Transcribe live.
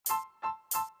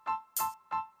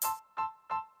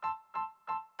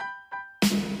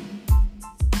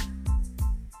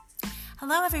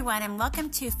Hello everyone, and welcome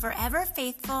to Forever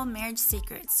Faithful Marriage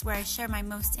Secrets, where I share my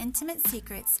most intimate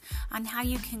secrets on how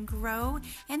you can grow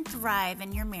and thrive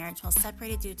in your marriage while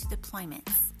separated due to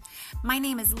deployments. My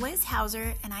name is Liz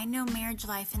Hauser, and I know marriage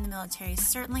life in the military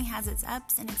certainly has its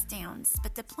ups and its downs,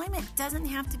 but deployment doesn't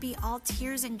have to be all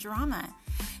tears and drama.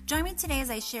 Join me today as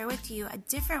I share with you a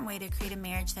different way to create a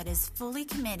marriage that is fully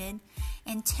committed,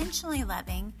 intentionally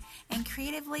loving, and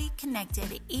creatively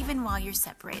connected even while you're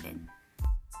separated.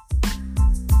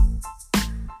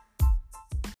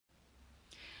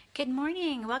 Good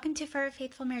morning. Welcome to Forever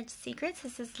Faithful Marriage Secrets.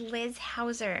 This is Liz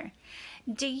Hauser.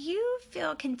 Do you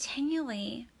feel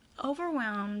continually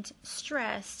overwhelmed,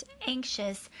 stressed,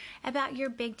 anxious about your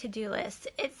big to-do list?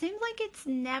 It seems like it's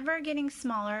never getting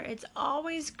smaller. It's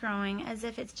always growing, as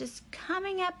if it's just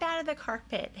coming up out of the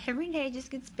carpet. Every day it just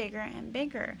gets bigger and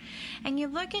bigger. And you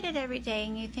look at it every day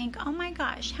and you think, oh my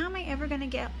gosh, how am I ever going to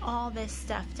get all this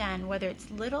stuff done? Whether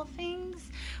it's little things,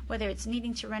 whether it's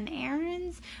needing to run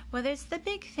errands, whether it's the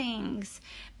big things,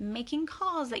 making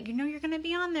calls that you know you're going to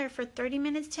be on there for 30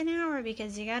 minutes to an hour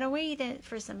because you got to wait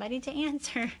for somebody to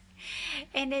answer.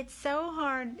 And it's so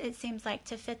hard, it seems like,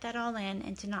 to fit that all in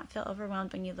and to not feel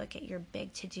overwhelmed when you look at your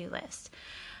big to-do list.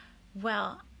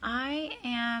 Well, I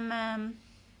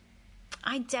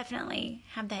definitely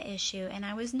have that issue, and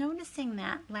I was noticing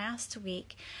that last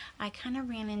week. I kind of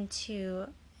ran into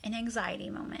an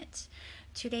anxiety moment.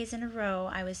 2 days in a row,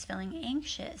 I was feeling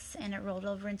anxious, and it rolled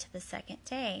over into the second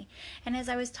day. And as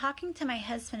I was talking to my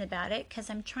husband about it, because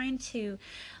I'm trying to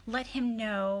let him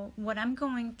know what I'm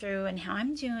going through and how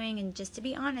I'm doing, and just to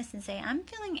be honest and say, I'm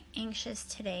feeling anxious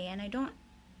today, and I don't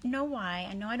know why.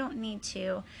 I know I don't need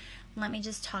to. Let me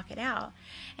just talk it out.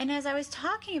 And as I was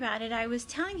talking about it, I was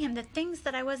telling him the things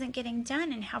that I wasn't getting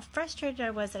done and how frustrated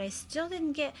I was that I still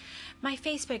didn't get my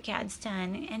Facebook ads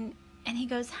done. And he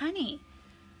goes, honey,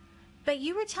 but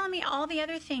you were telling me all the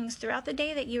other things throughout the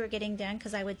day that you were getting done,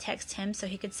 because I would text him so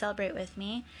he could celebrate with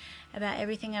me about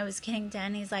everything I was getting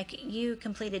done. He's like, you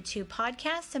completed 2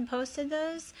 podcasts and posted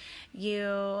those.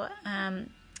 You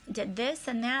did this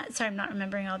and that. Sorry, I'm not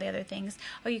remembering all the other things.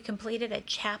 Oh, you completed a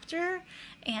chapter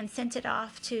and sent it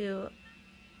off to...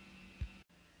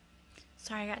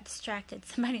 Sorry, I got distracted.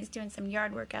 Somebody's doing some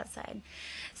yard work outside.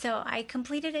 So I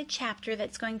completed a chapter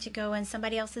that's going to go in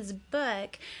somebody else's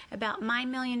book about my $1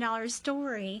 million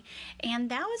story. And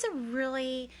that was a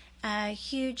really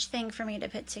huge thing for me to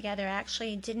put together. I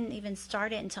actually didn't even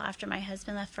start it until after my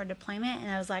husband left for deployment.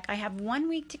 And I was like, I have 1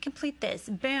 week to complete this.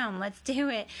 Boom, let's do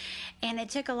it. And it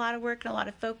took a lot of work and a lot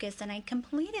of focus. And I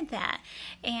completed that.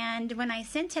 And when I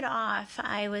sent it off,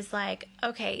 I was like,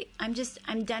 okay,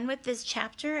 I'm done with this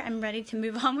chapter. I'm ready to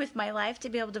move on with my life, to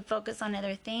be able to focus on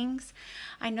other things.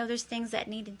 I know there's things that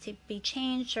needed to be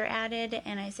changed or added.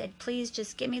 And I said, please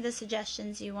just give me the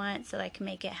suggestions you want so that I can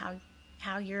make it how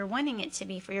you're wanting it to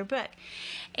be for your book.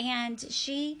 And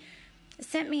she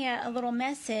sent me a little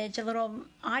message, a little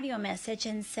audio message,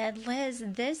 and said, Liz,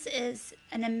 this is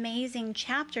an amazing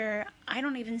chapter. I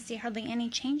don't even see hardly any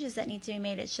changes that need to be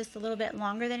made. It's just a little bit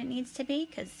longer than it needs to be,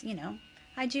 because, you know,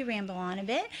 I do ramble on a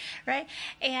bit, right?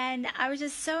 And I was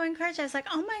just so encouraged. I was like,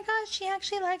 oh my gosh, she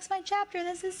actually likes my chapter.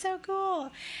 This is so cool.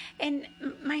 And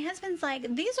my husband's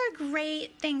like, these are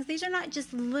great things. These are not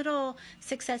just little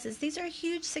successes. These are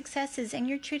huge successes, and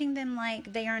you're treating them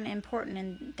like they aren't important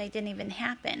and they didn't even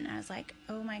happen. I was like,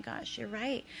 oh my gosh, you're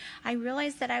right. I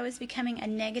realized that I was becoming a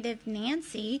negative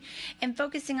Nancy and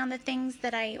focusing on the things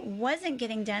that I wasn't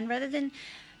getting done rather than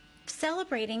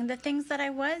celebrating the things that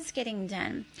I was getting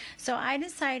done. So I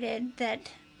decided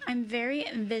that I'm very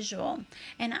visual,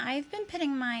 and I've been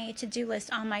putting my to-do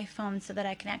list on my phone so that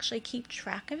I can actually keep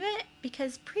track of it,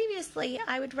 because previously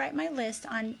I would write my list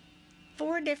on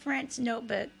 4 different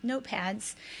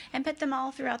notepads and put them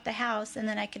all throughout the house, and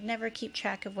then I could never keep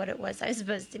track of what it was I was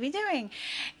supposed to be doing.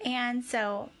 And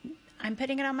so I'm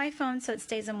putting it on my phone so it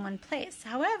stays in one place.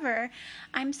 However,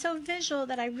 I'm so visual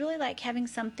that I really like having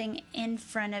something in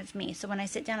front of me. So when I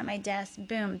sit down at my desk,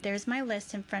 boom, there's my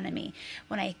list in front of me.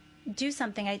 When I do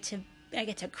something, I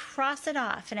get to cross it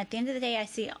off. And at the end of the day, I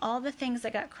see all the things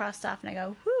that got crossed off, and I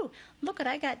go, whoo, look what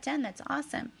I got done. That's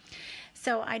awesome.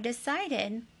 So I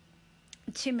decided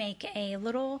to make a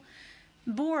little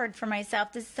board for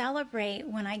myself to celebrate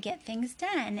when I get things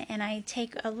done. And I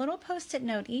take a little Post-it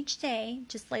note each day,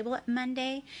 just label it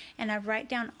Monday, and I write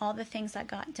down all the things I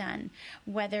got done,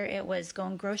 whether it was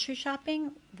going grocery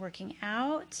shopping, working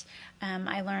out.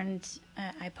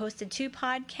 I posted 2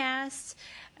 podcasts.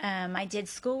 I did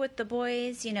school with the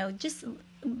boys, just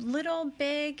little,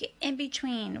 big, in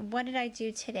between. What did I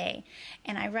do today?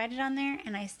 And I write it on there,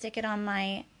 and I stick it on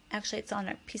it's on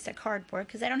a piece of cardboard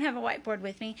because I don't have a whiteboard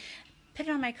with me. put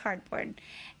it on my cardboard.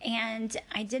 And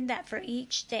I did that for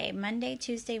each day, Monday,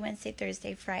 Tuesday, Wednesday,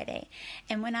 Thursday, Friday.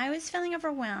 And when I was feeling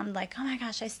overwhelmed, like, oh my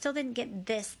gosh, I still didn't get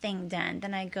this thing done,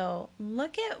 then I go,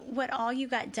 look at what all you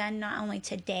got done, not only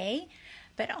today,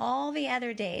 but all the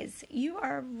other days. You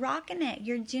are rocking it.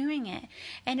 You're doing it.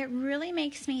 And it really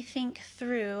makes me think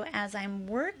through as I'm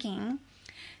working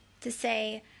to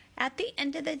say, at the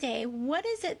end of the day, what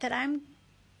is it that I'm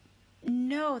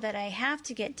know that I have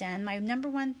to get done, my number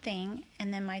one thing,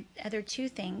 and then my other two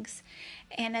things.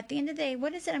 And at the end of the day,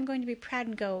 what is it I'm going to be proud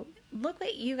and go, look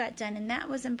what you got done, and that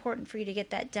was important for you to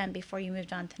get that done before you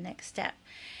moved on to the next step.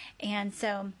 And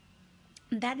so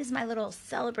that is my little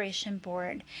celebration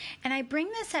board. And I bring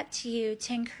this up to you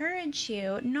to encourage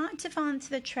you not to fall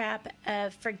into the trap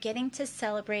of forgetting to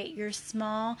celebrate your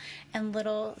small and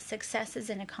little successes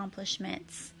and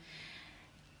accomplishments.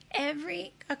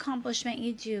 Every accomplishment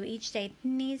you do each day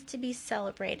needs to be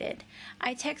celebrated.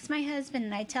 I text my husband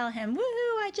and I tell him,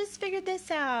 woohoo, I just figured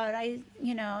this out. I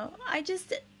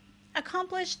just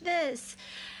accomplished this.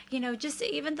 Just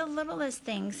even the littlest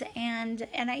things. And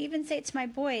I even say it to my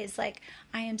boys, like,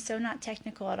 I am so not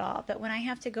technical at all. But when I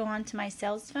have to go onto my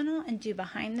sales funnel and do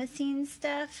behind the scenes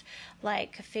stuff,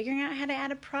 like figuring out how to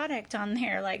add a product on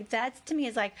there, like that to me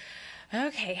is like,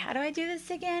 okay, how do I do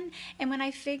this again? And when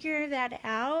I figure that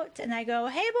out and I go,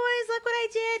 hey boys, look what I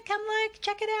did. Come look,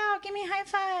 check it out. Give me a high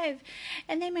five.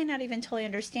 And they may not even totally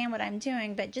understand what I'm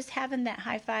doing, but just having that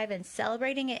high five and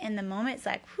celebrating it in the moment, it's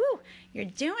like, whew, you're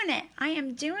doing it. I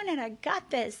am doing it. I got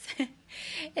this.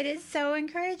 It is so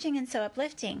encouraging and so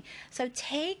uplifting. So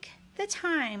take the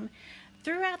time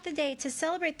throughout the day to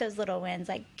celebrate those little wins.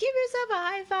 Like, give yourself a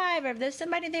high five, or if there's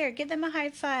somebody there, give them a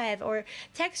high five, or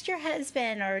text your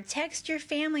husband or text your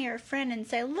family or friend and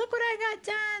say, look what I got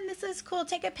done. This is cool.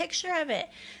 Take a picture of it.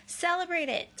 Celebrate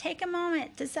it. Take a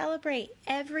moment to celebrate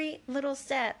every little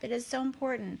step. It is so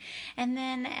important. And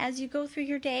then as you go through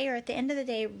your day or at the end of the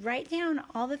day, write down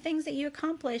all the things that you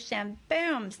accomplished and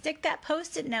boom, stick that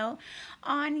Post-it note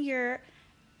on your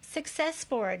success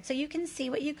board so you can see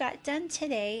what you got done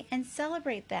today and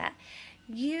celebrate that.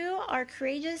 You are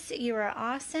courageous, you are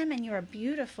awesome, and you are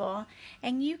beautiful,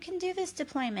 and you can do this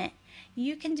deployment.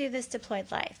 You can do this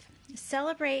deployed life.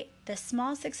 Celebrate the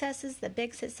small successes, the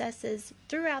big successes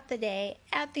throughout the day,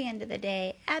 at the end of the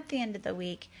day, at the end of the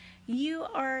week. You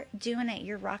are doing it.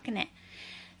 You're rocking it.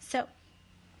 So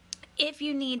if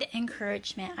you need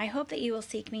encouragement, I hope that you will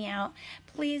seek me out.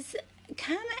 Please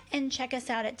come and check us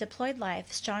out at Deployed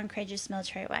Life, Strong, Courageous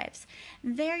Military Wives.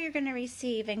 There you're going to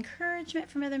receive encouragement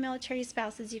from other military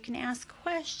spouses. You can ask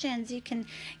questions. You can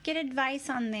get advice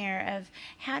on there of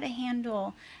how to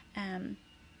handle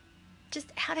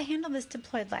how to handle this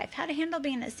deployed life, how to handle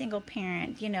being a single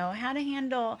parent, how to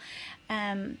handle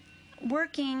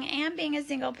working and being a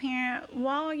single parent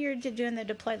while you're doing the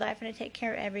deployed life and to take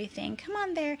care of everything. Come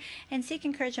on there and seek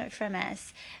encouragement from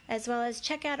us, as well as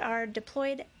check out our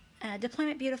Deployment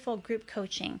Beautiful group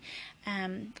coaching.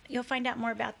 You'll find out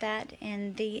more about that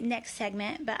in the next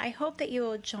segment, but I hope that you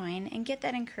will join and get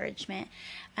that encouragement.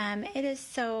 It is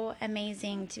so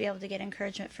amazing to be able to get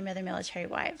encouragement from other military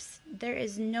wives. There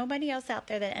is nobody else out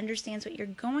there that understands what you're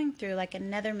going through like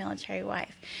another military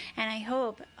wife, and I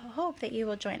hope that you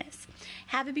will join us.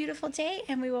 Have a beautiful day,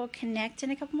 and we will connect in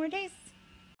a couple more days.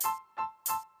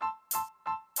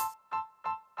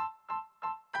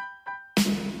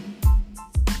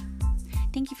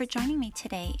 Thank you for joining me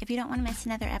today. If you don't want to miss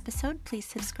another episode, please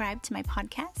subscribe to my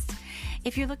podcast.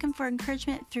 If you're looking for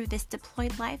encouragement through this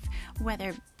deployed life,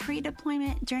 whether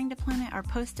pre-deployment, during deployment, or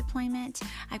post-deployment,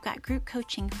 I've got group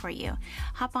coaching for you.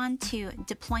 Hop on to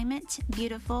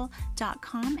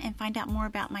deploymentbeautiful.com and find out more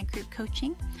about my group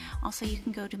coaching. Also, you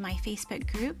can go to my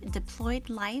Facebook group, Deployed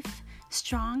Life,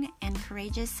 Strong and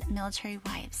Courageous Military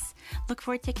Wives. Look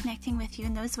forward to connecting with you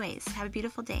in those ways. Have a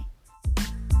beautiful day.